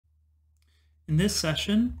In this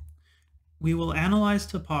session, we will analyze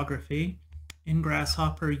topography in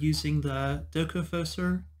Grasshopper using the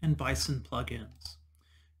Docofossor and Bison plugins.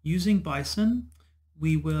 Using Bison,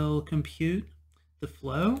 we will compute the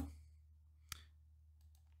flow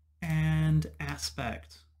and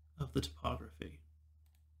aspect of the topography.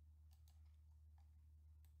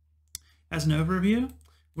 As an overview,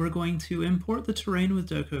 we're going to import the terrain with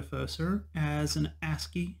Docofossor as an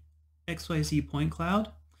ASCII XYZ point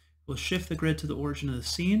cloud. We'll shift the grid to the origin of the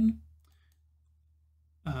scene,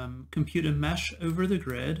 compute a mesh over the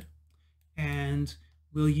grid, and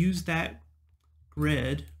we'll use that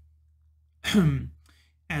grid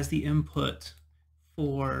as the input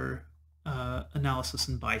for analysis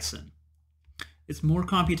in Bison. It's more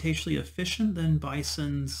computationally efficient than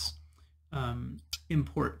Bison's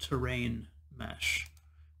import terrain mesh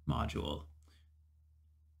module.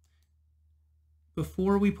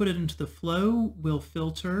 Before we put it into the flow, we'll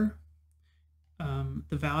filter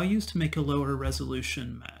the values to make a lower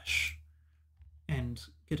resolution mesh and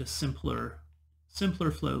get a simpler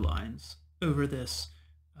flow lines over this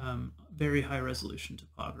very high resolution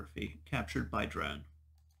topography captured by drone.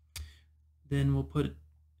 Then we'll put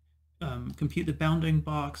compute the bounding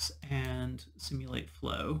box and simulate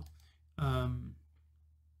flow. And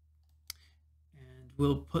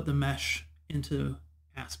we'll put the mesh into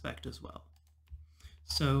aspect as well.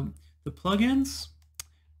 So the plugins,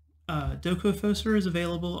 Docofossor is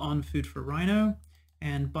available on Food for Rhino,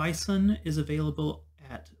 and Bison is available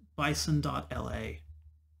at bison.la.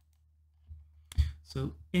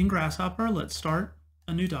 So in Grasshopper, let's start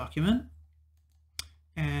a new document.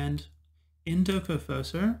 And in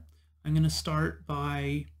Docofossor, I'm going to start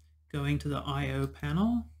by going to the I/O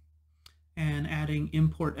panel and adding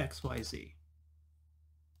import XYZ.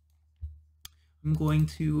 I'm going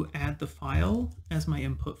to add the file as my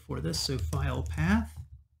input for this, so file path,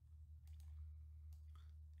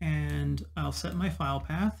 and I'll set my file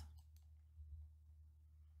path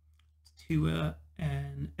to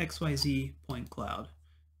an XYZ point cloud,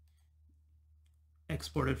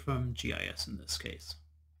 exported from GIS in this case.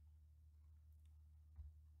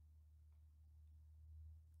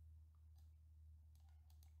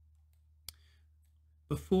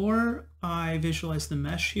 Before I visualize the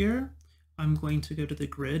mesh here, I'm going to go to the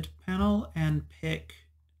grid panel and pick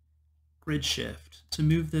grid shift to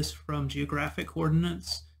move this from geographic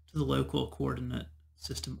coordinates to the local coordinate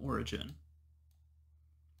system origin.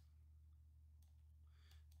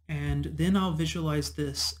 And then I'll visualize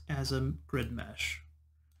this as a grid mesh,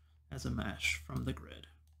 as a mesh from the grid.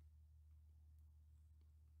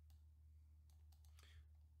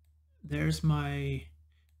 There's my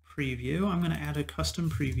preview. I'm going to add a custom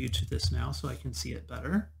preview to this now so I can see it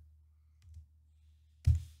better.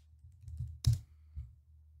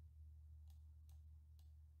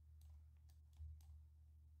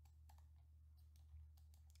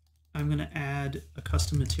 I'm going to add a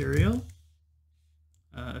custom material,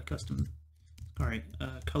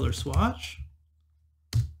 color swatch.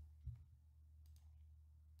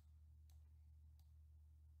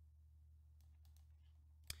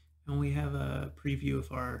 And we have a preview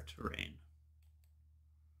of our terrain.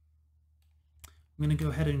 I'm going to go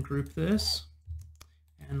ahead and group this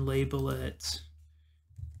and label it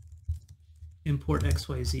import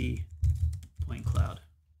XYZ point cloud.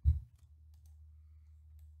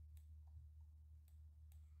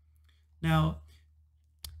 Now,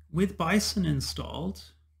 with Bison installed,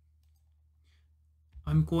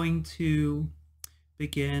 I'm going to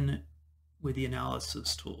begin with the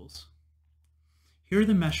analysis tools. Here are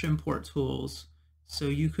the mesh import tools. So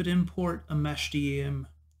you could import a mesh DEM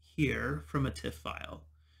here from a TIFF file.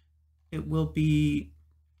 It will be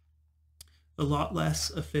a lot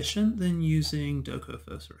less efficient than using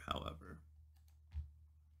Docofossor, however.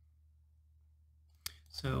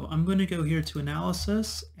 So I'm going to go here to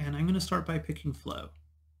analysis, and I'm going to start by picking flow.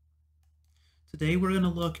 Today we're going to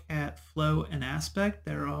look at flow and aspect.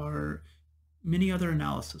 There are many other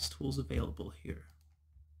analysis tools available here.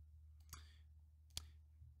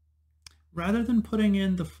 Rather than putting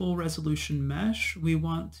in the full resolution mesh, we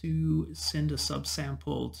want to send a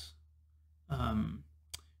subsampled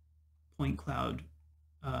point cloud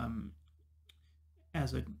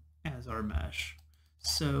as our mesh.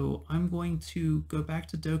 So I'm going to go back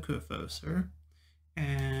to Docofossor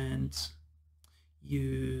and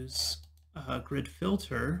use a grid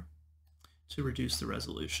filter to reduce the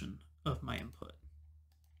resolution of my input.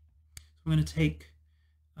 So I'm going to take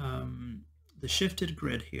the shifted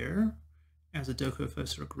grid here as a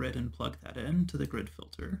Docofossor grid and plug that in to the grid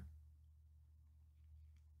filter.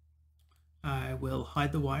 I will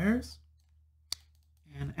hide the wires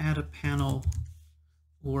and add a panel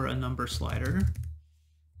or a number slider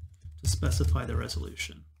to specify the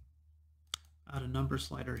resolution. Add a number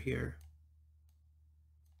slider here.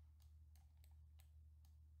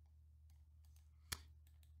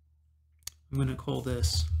 I'm going to call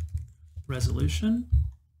this resolution,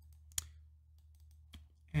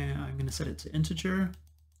 and I'm going to set it to integer.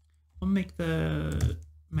 I'll make the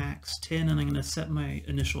max 10, and I'm going to set my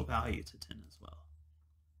initial value to 10 as well.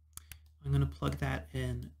 I'm going to plug that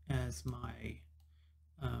in as my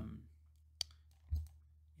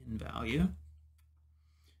in value.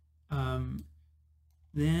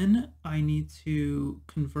 Then I need to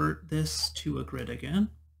convert this to a grid again.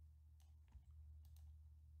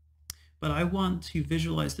 But I want to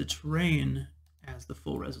visualize the terrain as the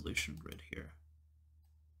full resolution grid here.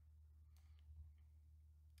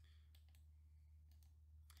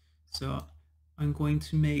 So I'm going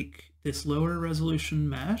to make this lower resolution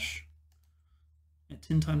mesh at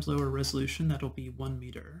 10 times lower resolution. That'll be 1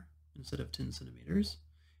 meter instead of 10 centimeters.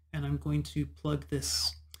 And I'm going to plug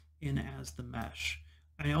this in as the mesh.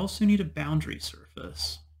 I also need a boundary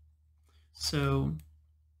surface. So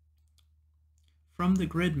from the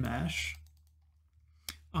grid mesh,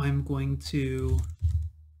 I'm going to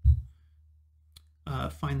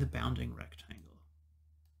find the bounding rectangle.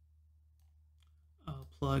 I'll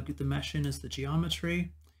plug the mesh in as the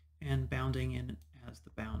geometry and bounding in as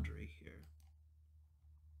the boundary here.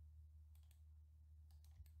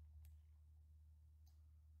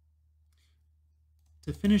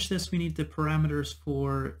 To finish this, we need the parameters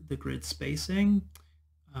for the grid spacing,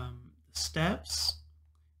 the steps,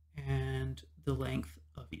 and the length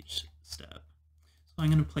of each step. So I'm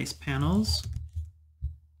going to place panels.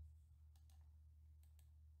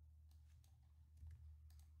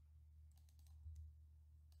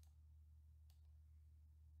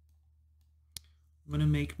 I'm going to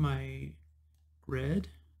make my grid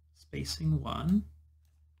spacing 1.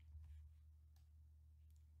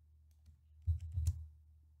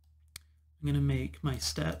 I'm going to make my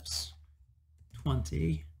steps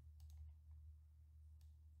 20.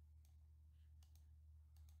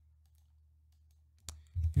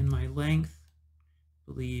 And my length,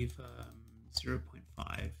 I believe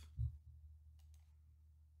 0.5.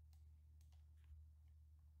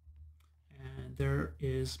 And there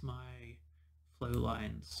is my flow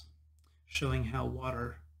lines showing how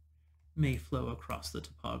water may flow across the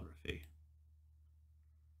topography.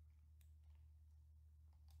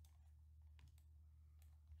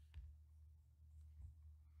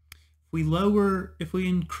 If we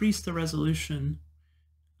increase the resolution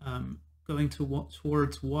going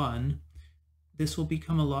towards 1, this will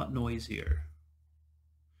become a lot noisier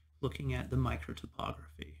looking at the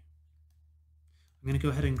microtopography. I'm going to go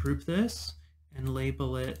ahead and group this and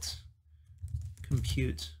label it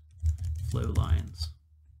compute flow lines.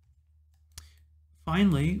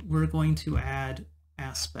 Finally, we're going to add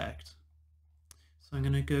aspect. So I'm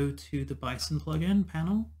going to go to the Bison plugin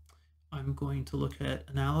panel. I'm going to look at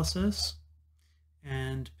analysis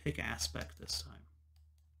and pick aspect this time.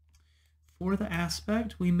 For the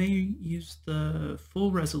aspect, we may use the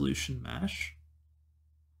full resolution mesh.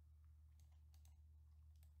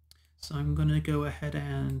 So I'm going to go ahead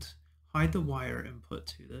and hide the wire input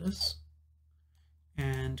to this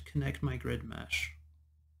and connect my grid mesh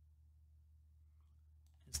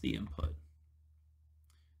as the input.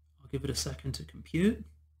 I'll give it a second to compute.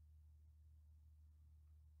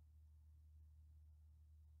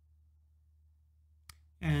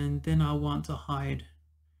 And then I'll want to hide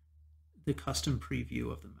the custom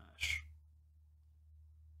preview of the mesh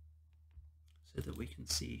so that we can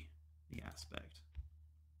see the aspect.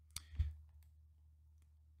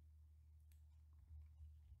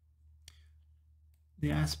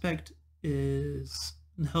 The aspect is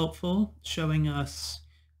helpful, showing us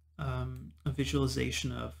a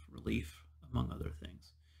visualization of relief, among other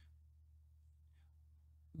things.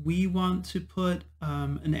 We want to put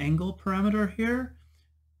an angle parameter here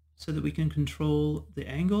so that we can control the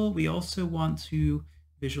angle. We also want to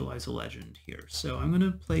visualize a legend here. So I'm going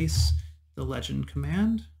to place the legend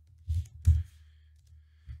command,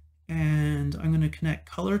 and I'm going to connect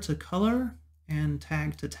color to color and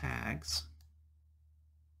tag to tags.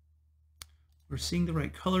 We're seeing the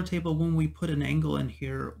right color table. When we put an angle in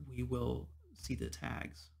here, we will see the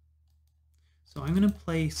tags. So I'm going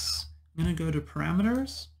to go to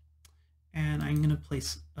parameters, and I'm going to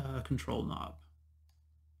place a control knob.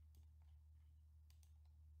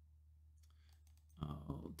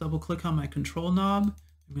 I'll double click on my control knob.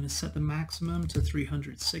 I'm going to set the maximum to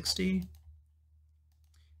 360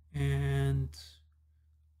 and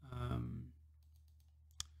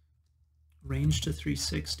range to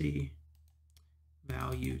 360,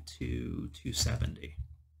 value to 270.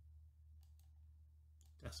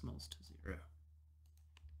 decimals to 0.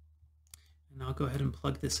 And I'll go ahead and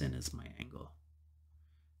plug this in as my angle.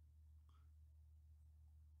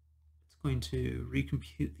 It's going to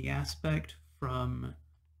recompute the aspect from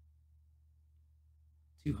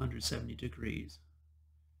 270 degrees.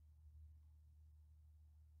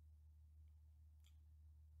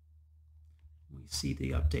 We see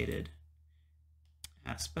the updated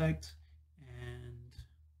aspect, and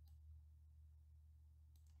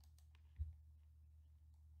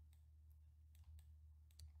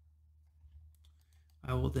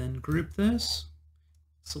I will then group this,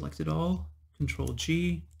 select it all, Control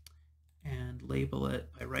G, and label it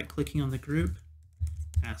by right-clicking on the group,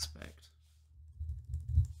 aspect.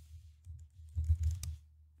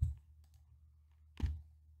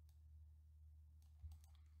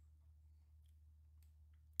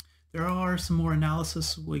 There are some more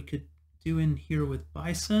analysis we could do in here with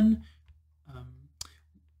Bison.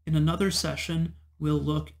 In another session, we'll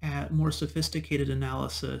look at more sophisticated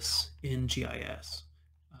analysis in GIS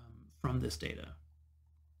from this data.